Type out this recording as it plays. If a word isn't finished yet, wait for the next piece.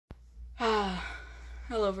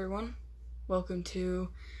Hello everyone, welcome to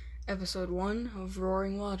episode 1 of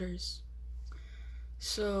Roaring Waters.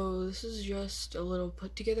 So this is just a little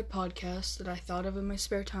put together podcast that I thought of in my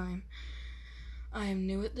spare time. I am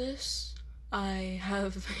new at this. I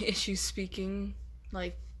have issues speaking,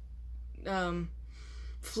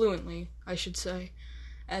 fluently, I should say.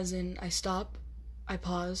 As in, I stop, I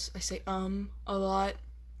pause, I say a lot,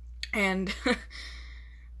 and,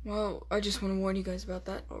 well, I just want to warn you guys about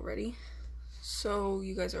that already. So,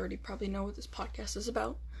 you guys already probably know what this podcast is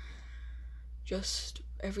about. Just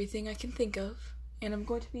everything I can think of. And I'm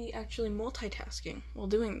going to be actually multitasking while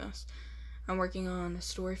doing this. I'm working on a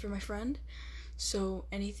story for my friend. So,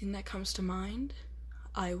 anything that comes to mind,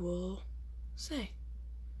 I will say.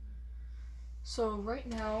 So, right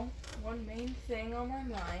now, one main thing on my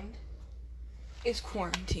mind is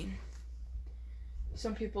quarantine.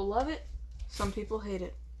 Some people love it, some people hate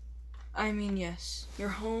it. I mean, yes, you're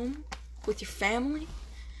home with your family,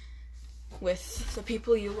 with the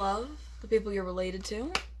people you love, the people you're related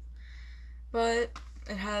to, but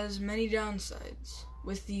it has many downsides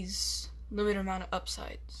with these limited amount of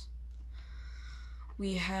upsides.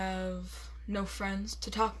 We have no friends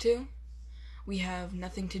to talk to, we have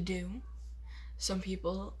nothing to do. Some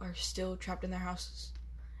people are still trapped in their houses,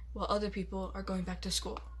 while other people are going back to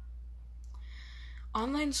school.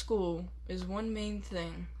 Online school is one main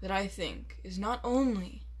thing that I think is not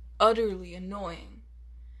only utterly annoying,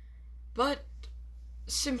 but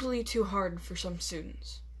simply too hard for some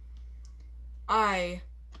students. I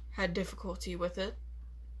had difficulty with it.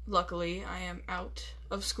 Luckily, I am out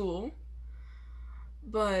of school,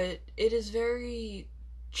 but it is very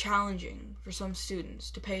challenging for some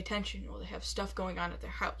students to pay attention while they have stuff going on at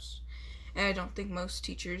their house. And I don't think most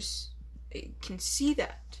teachers can see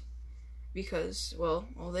that, because, well,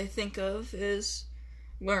 all they think of is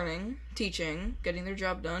learning, teaching, getting their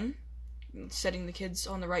job done, setting the kids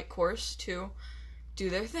on the right course to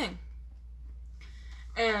do their thing.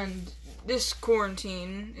 And this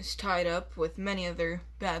quarantine is tied up with many other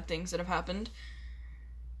bad things that have happened.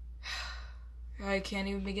 I can't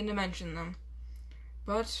even begin to mention them.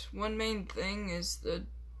 But one main thing is the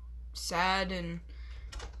sad and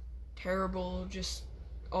terrible, just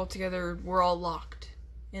altogether, we're all locked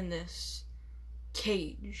in this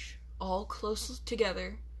cage, all close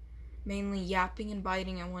together, mainly yapping and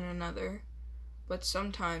biting at one another, but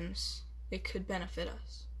sometimes it could benefit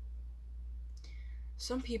us.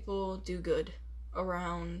 Some people do good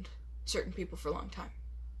around certain people for a long time.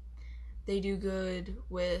 They do good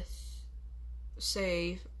with,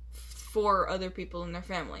 say, 4 other people in their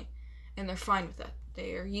family, and they're fine with that.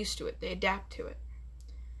 They are used to it. They adapt to it.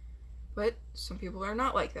 But some people are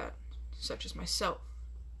not like that, such as myself.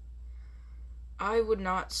 I would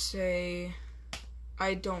not say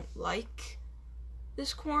I don't like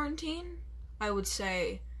this quarantine. I would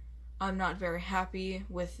say I'm not very happy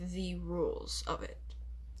with the rules of it.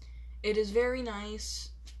 It is very nice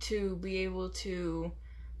to be able to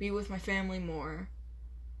be with my family more,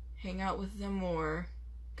 hang out with them more,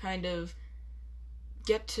 kind of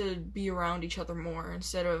get to be around each other more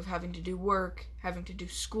instead of having to do work, having to do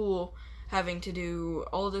school, having to do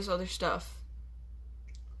all this other stuff.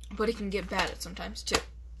 But it can get bad at sometimes too.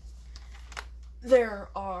 There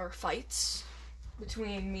are fights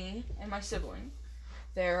between me and my sibling.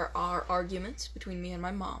 There are arguments between me and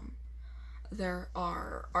my mom. There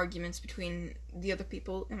are arguments between the other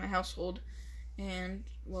people in my household, and,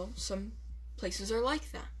 well, some places are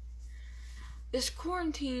like that. This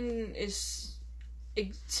quarantine is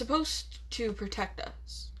supposed to protect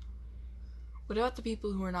us. What about the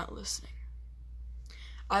people who are not listening?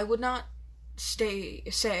 I would not stay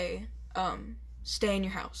in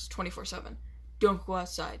your house 24/7. Don't go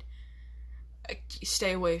outside.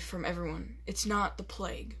 Stay away from everyone. It's not the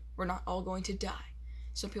plague. We're not all going to die.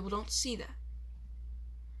 Some people don't see that.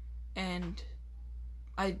 And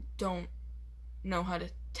I don't know how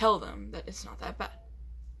to tell them that it's not that bad.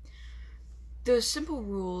 The simple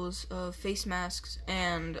rules of face masks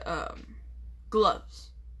and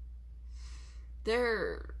gloves,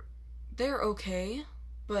 they're okay,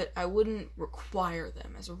 but I wouldn't require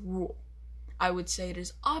them as a rule. I would say it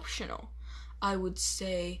is optional. I would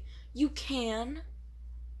say you can,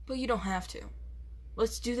 but you don't have to.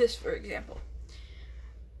 Let's do this, for example.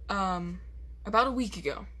 About a week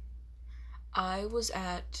ago, I was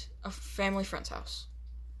at a family friend's house,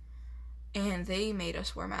 and they made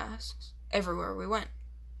us wear masks everywhere we went.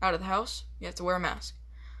 Out of the house, you have to wear a mask.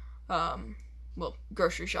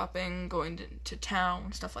 Grocery shopping, going to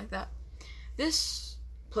town, stuff like that. This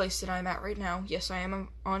place that I'm at right now, yes, I am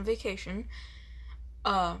on vacation.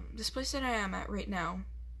 This place that I am at right now,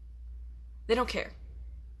 they don't care.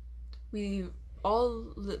 We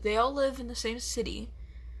they all live in the same city,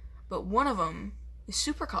 but one of them is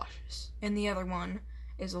super cautious, and the other one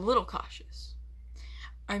is a little cautious.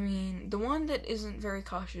 I mean, the one that isn't very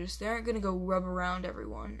cautious, they aren't gonna go rub around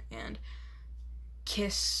everyone and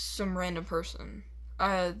kiss some random person.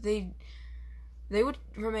 They would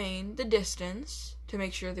remain the distance to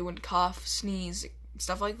make sure they wouldn't cough, sneeze,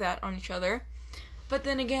 stuff like that on each other. But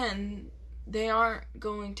then again, they aren't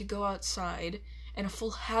going to go outside in a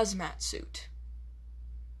full hazmat suit.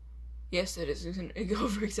 Yes, that is an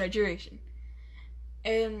over-exaggeration.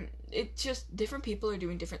 And it's just different people are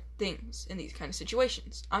doing different things in these kind of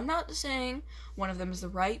situations. I'm not saying one of them is the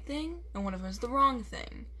right thing and one of them is the wrong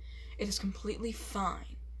thing. It is completely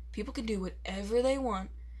fine. People can do whatever they want,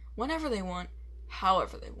 whenever they want,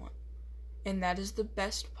 however they want. And that is the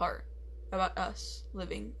best part about us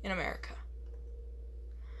living in America.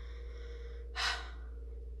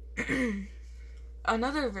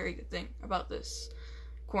 Another very good thing about this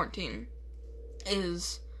quarantine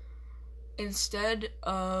is instead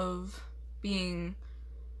of being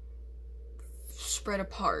spread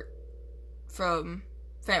apart from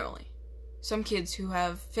family, some kids who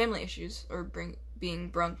have family issues or being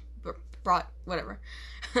brought whatever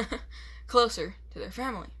closer to their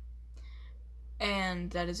family,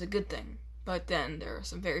 and that is a good thing. But then there are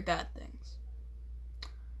some very bad things.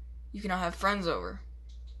 You cannot have friends over.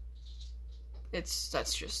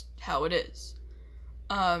 That's just how it is.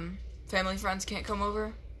 Family friends can't come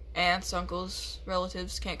over. Aunts, uncles,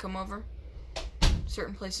 relatives can't come over.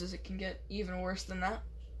 Certain places it can get even worse than that.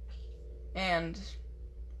 And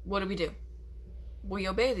what do? We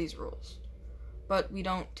obey these rules. But we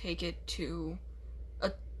don't take it to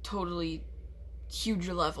a totally huge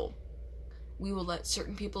level. We will let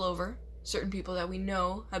certain people over, certain people that we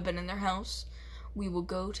know have been in their house. We will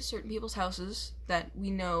go to certain people's houses that they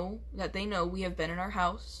know we have been in our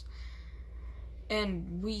house.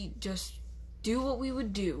 And we just do what we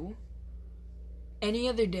would do any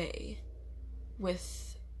other day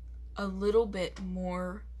with a little bit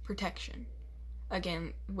more protection.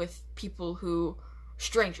 Again, with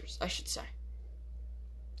strangers, I should say.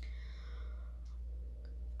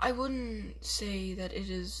 I wouldn't say that it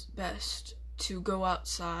is best to go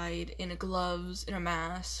outside in gloves, in a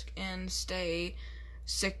mask, and stay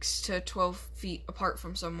 6 to 12 feet apart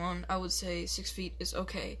from someone. I would say 6 feet is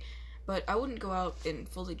okay. But I wouldn't go out in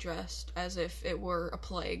fully dressed as if it were a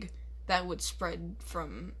plague that would spread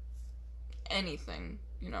from anything,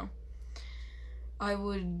 I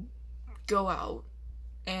would go out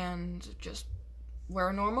and just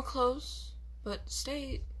wear normal clothes, but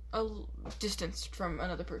stay distanced from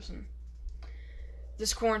another person.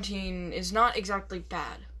 This quarantine is not exactly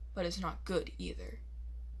bad, but it's not good either.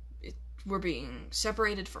 We're being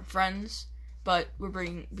separated from friends, but we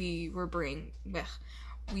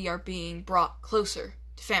are being brought closer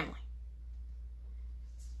to family.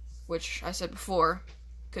 Which, I said before,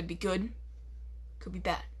 could be good, could be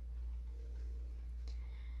bad.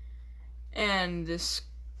 And this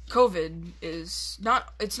COVID it's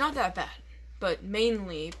not that bad, but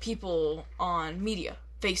mainly people on media,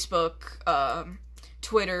 Facebook,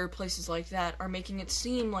 Twitter, places like that, are making it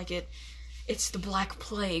seem like it's the Black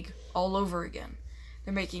Plague all over again.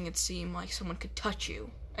 They're making it seem like someone could touch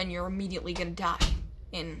you, and you're immediately gonna die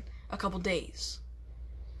in a couple days.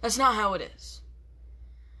 That's not how it is.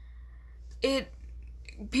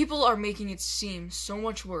 People are making it seem so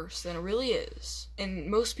much worse than it really is, and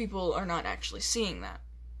most people are not actually seeing that.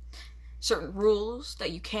 Certain rules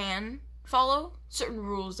that you can follow, certain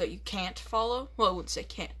rules that you can't follow. Well, I wouldn't say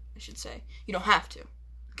can't, I should say. You don't have to,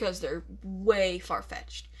 because they're way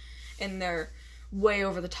far-fetched, and they're way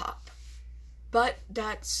over the top. But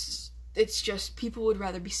it's just, people would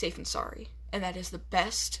rather be safe and sorry, and that is the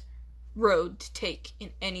best road to take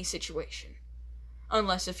in any situation.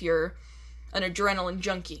 Unless if you're an adrenaline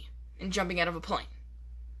junkie and jumping out of a plane.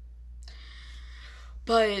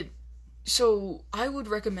 But, so, I would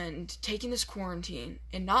recommend taking this quarantine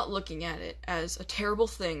and not looking at it as a terrible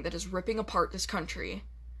thing that is ripping apart this country,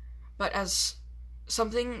 but as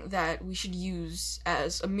something that we should use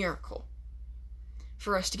as a miracle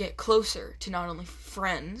for us to get closer to not only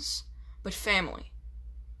friends, but family.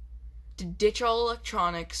 To ditch all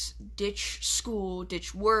electronics, ditch school,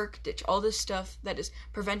 ditch work, ditch all this stuff that is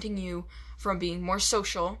preventing you from being more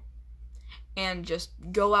social, and just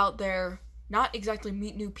go out there, not exactly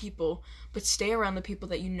meet new people, but stay around the people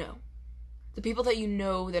that you know. The people that you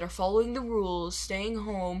know that are following the rules, staying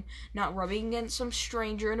home, not rubbing against some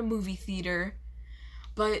stranger in a movie theater,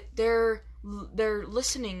 but they're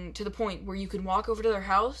listening to the point where you can walk over to their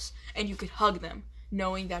house and you could hug them,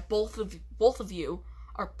 knowing that both of you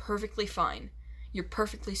are perfectly fine. You're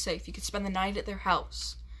perfectly safe. You could spend the night at their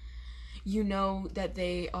house. You know that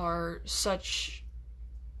they are such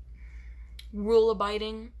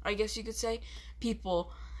rule-abiding, I guess you could say,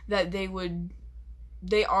 people that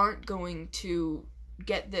they aren't going to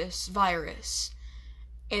get this virus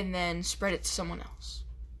and then spread it to someone else.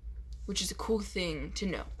 Which is a cool thing to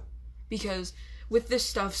know. Because with this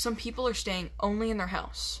stuff, some people are staying only in their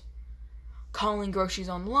house. Calling groceries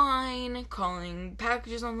online, calling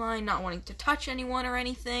packages online, not wanting to touch anyone or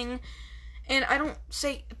anything. And I don't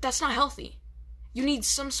say that's not healthy. You need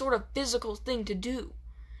some sort of physical thing to do.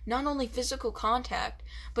 Not only physical contact,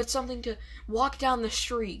 but something to walk down the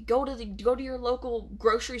street, go to your local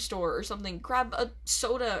grocery store or something, grab a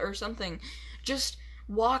soda or something. Just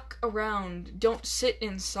walk around, don't sit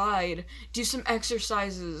inside, do some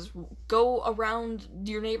exercises, go around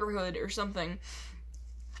your neighborhood or something.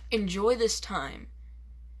 Enjoy this time.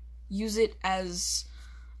 Use it as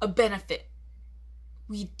a benefit.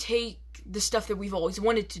 We take the stuff that we've always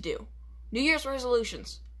wanted to do. New Year's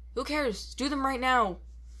resolutions. Who cares? Do them right now.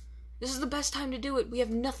 This is the best time to do it. We have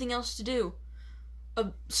nothing else to do.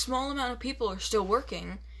 A small amount of people are still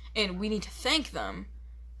working, and we need to thank them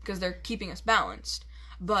because they're keeping us balanced.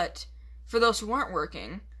 But for those who aren't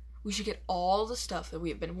working, we should get all the stuff that we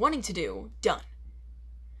have been wanting to do done.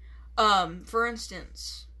 For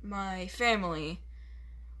instance, my family,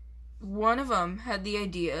 one of them had the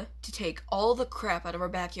idea to take all the crap out of our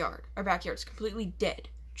backyard. Our backyard's completely dead.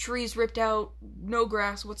 Trees ripped out, no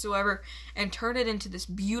grass whatsoever, and turn it into this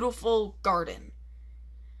beautiful garden.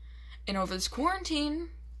 And over this quarantine,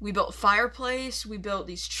 we built a fireplace, we built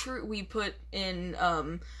these we put in,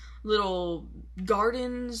 little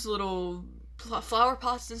gardens, little flower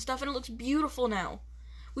pots and stuff, and it looks beautiful now.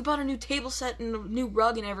 We bought a new table set and a new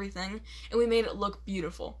rug and everything, and we made it look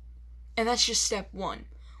beautiful. And that's just step one.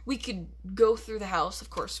 We could go through the house, of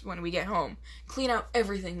course, when we get home, clean out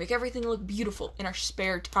everything, make everything look beautiful in our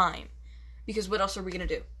spare time. Because what else are we gonna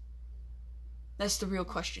do? That's the real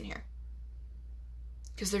question here.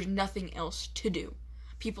 Because there's nothing else to do.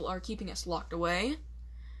 People are keeping us locked away,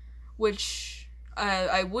 which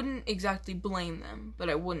I wouldn't exactly blame them, but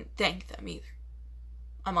I wouldn't thank them either.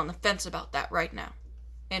 I'm on the fence about that right now.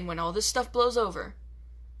 And when all this stuff blows over,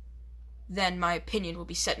 then my opinion will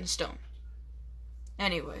be set in stone.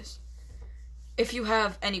 Anyways, if you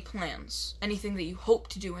have any plans, anything that you hope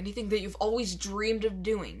to do, anything that you've always dreamed of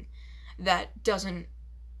doing that doesn't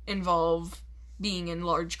involve being in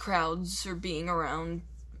large crowds or being around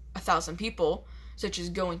 1,000 people, such as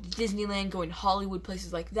going to Disneyland, going to Hollywood,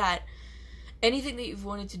 places like that, anything that you've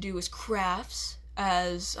wanted to do as crafts,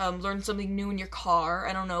 as learn something new in your car,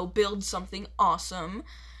 I don't know, build something awesome,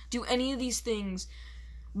 do any of these things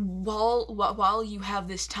while you have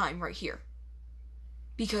this time right here.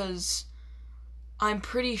 Because I'm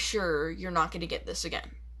pretty sure you're not going to get this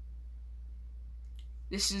again.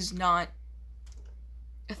 This is not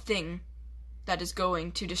a thing that is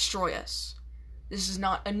going to destroy us. This is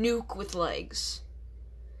not a nuke with legs.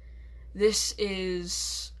 This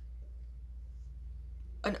is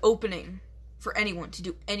an opening for anyone to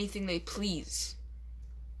do anything they please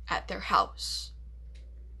at their house.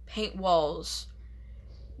 Paint walls,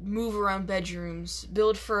 move around bedrooms,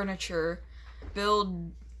 build furniture,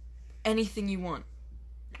 build anything you want.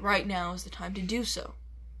 Right now is the time to do so.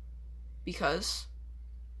 Because,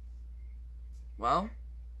 well,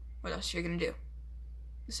 what else are you gonna do?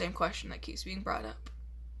 The same question that keeps being brought up.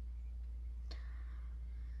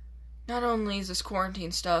 Not only is this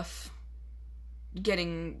quarantine stuff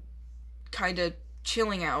getting kinda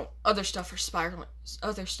chilling out, other stuff is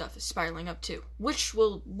spiraling up too, which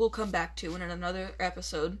we'll come back to in another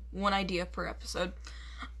episode, one idea per episode.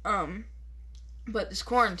 But this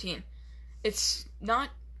quarantine, it's not,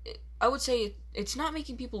 I would say it's not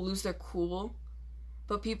making people lose their cool,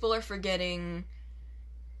 but people are forgetting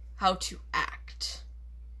how to act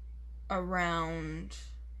around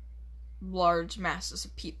large masses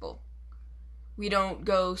of people. We don't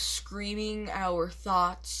go screaming our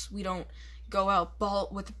thoughts. We don't go out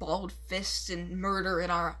with balled fists and murder in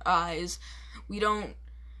our eyes. We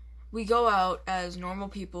go out as normal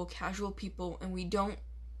people, casual people, and we don't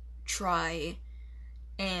try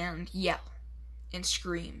and yell and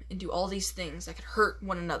scream and do all these things that could hurt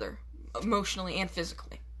one another emotionally and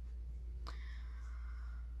physically.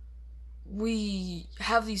 We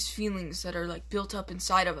have these feelings that are like built up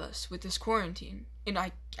inside of us with this quarantine, and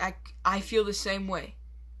I feel the same way.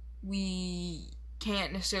 We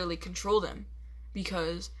can't necessarily control them,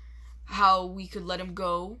 because how we could let them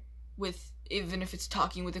go with, even if it's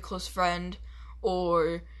talking with a close friend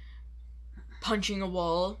or punching a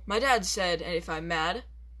wall. My dad said, if I'm mad,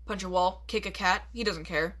 punch a wall, kick a cat, he doesn't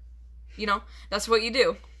care. That's what you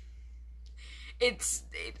do.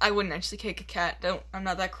 I wouldn't actually kick a cat. I'm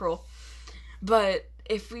not that cruel. But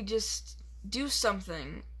if we just do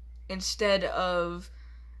something instead of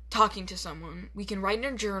talking to someone, we can write in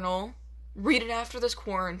a journal, read it after this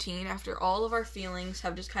quarantine, after all of our feelings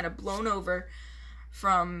have just kind of blown over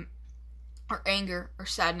from our anger, our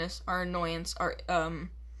sadness, our annoyance, our,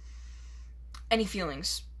 any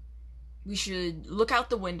feelings. We should look out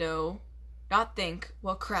the window, not think,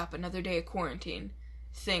 well, crap, another day of quarantine.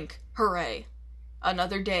 Think, hooray,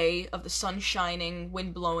 another day of the sun shining,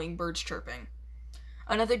 wind blowing, birds chirping.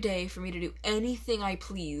 Another day for me to do anything I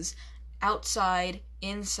please, outside,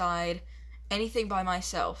 inside, anything by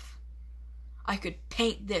myself. I could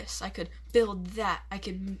paint this, I could build that, I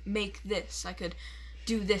could make this, I could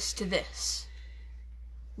do this to this.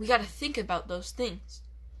 We gotta think about those things.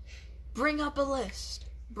 Bring up a list.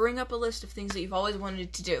 Bring up a list of things that you've always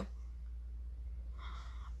wanted to do.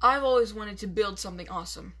 I've always wanted to build something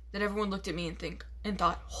awesome that everyone looked at me and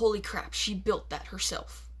thought, holy crap, she built that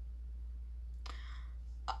herself.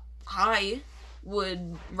 I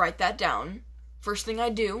would write that down. First thing I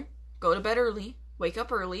do, go to bed early, wake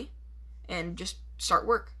up early, and just start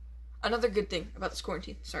work. Another good thing about this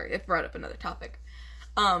quarantine, sorry, it brought up another topic.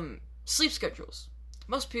 Sleep schedules.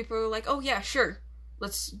 Most people are like, oh yeah, sure,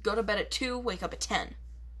 let's go to bed at 2, wake up at 10.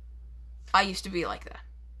 I used to be like that.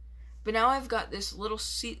 But now I've got this little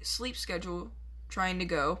sleep schedule trying to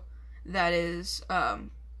go that is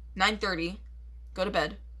 9:30, go to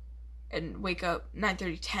bed, and wake up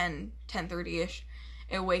 9:30, 10:30-ish,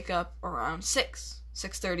 and wake up around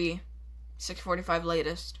 6:30, 6:45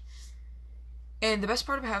 latest. And the best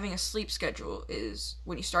part of having a sleep schedule is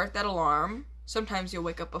when you start that alarm, sometimes you'll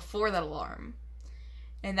wake up before that alarm.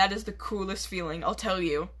 And that is the coolest feeling, I'll tell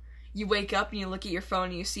you. You wake up and you look at your phone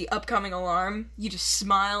and you see upcoming alarm, you just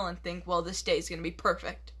smile and think, well, this day's gonna be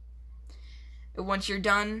perfect. And once you're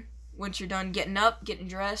done getting up, getting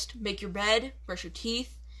dressed, make your bed, brush your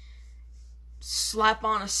teeth, slap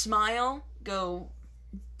on a smile, go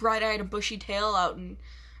bright-eyed and bushy-tail out and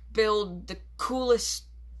build the coolest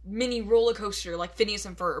mini roller coaster like Phineas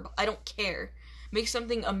and Ferb. I don't care. Make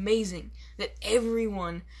something amazing that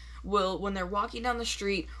everyone will, when they're walking down the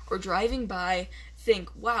street or driving by, think,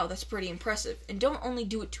 wow, that's pretty impressive. And don't only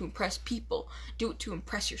do it to impress people, do it to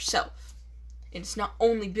impress yourself. And it's not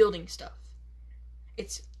only building stuff.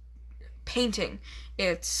 It's painting.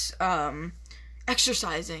 It's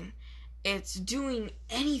exercising. It's doing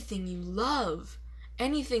anything you love.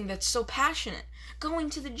 Anything that's so passionate. Going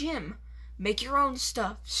to the gym. Make your own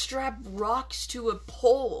stuff. Strap rocks to a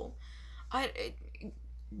pole.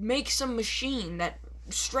 Make some machine that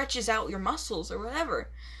stretches out your muscles or whatever.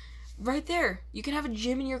 Right there. You can have a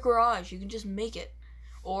gym in your garage. You can just make it.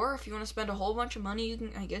 Or if you want to spend a whole bunch of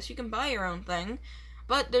money, I guess you can buy your own thing.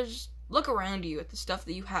 But look around you at the stuff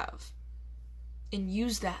that you have. And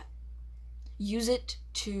use that. Use it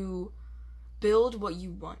to build what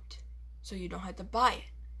you want. So you don't have to buy it.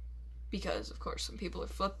 Because, of course, some people are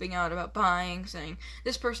flipping out about buying, saying,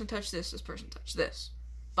 this person touched this person touched this.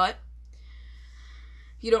 But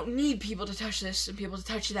you don't need people to touch this and people to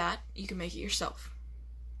touch that. You can make it yourself.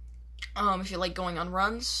 If you like going on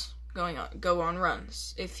runs, go on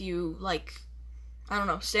runs. If you like, I don't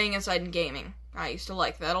know, staying inside and gaming. I used to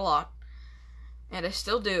like that a lot. And I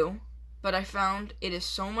still do. But I found it is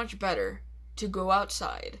so much better to go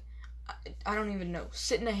outside. I don't even know.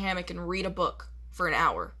 Sit in a hammock and read a book for an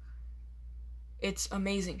hour. It's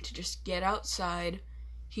amazing to just get outside,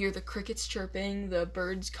 hear the crickets chirping, the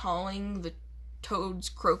birds calling, the toads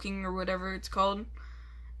croaking or whatever it's called,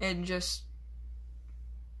 and just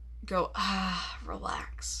go,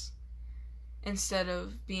 relax. Instead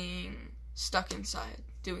of being stuck inside,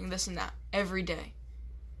 doing this and that every day.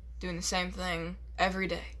 Doing the same thing every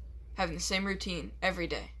day. Having the same routine every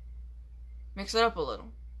day. Mix it up a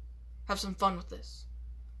little. Have some fun with this.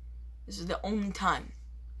 This is the only time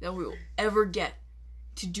that we will ever get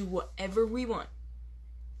to do whatever we want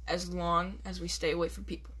as long as we stay away from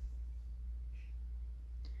people.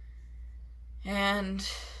 And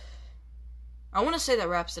I want to say that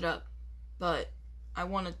wraps it up, but I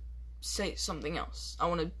want to say something else. I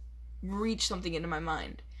want to reach something into my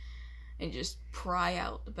mind and just pry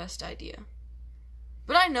out the best idea.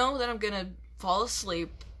 But I know that I'm going to fall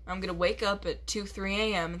asleep. I'm going to wake up at 2, 3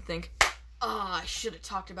 a.m. and think, I should have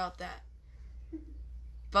talked about that.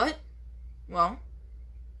 But, well,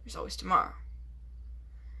 there's always tomorrow.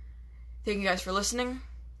 Thank you guys for listening.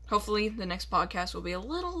 Hopefully the next podcast will be a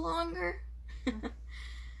little longer.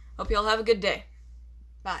 Hope you all have a good day.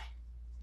 Bye.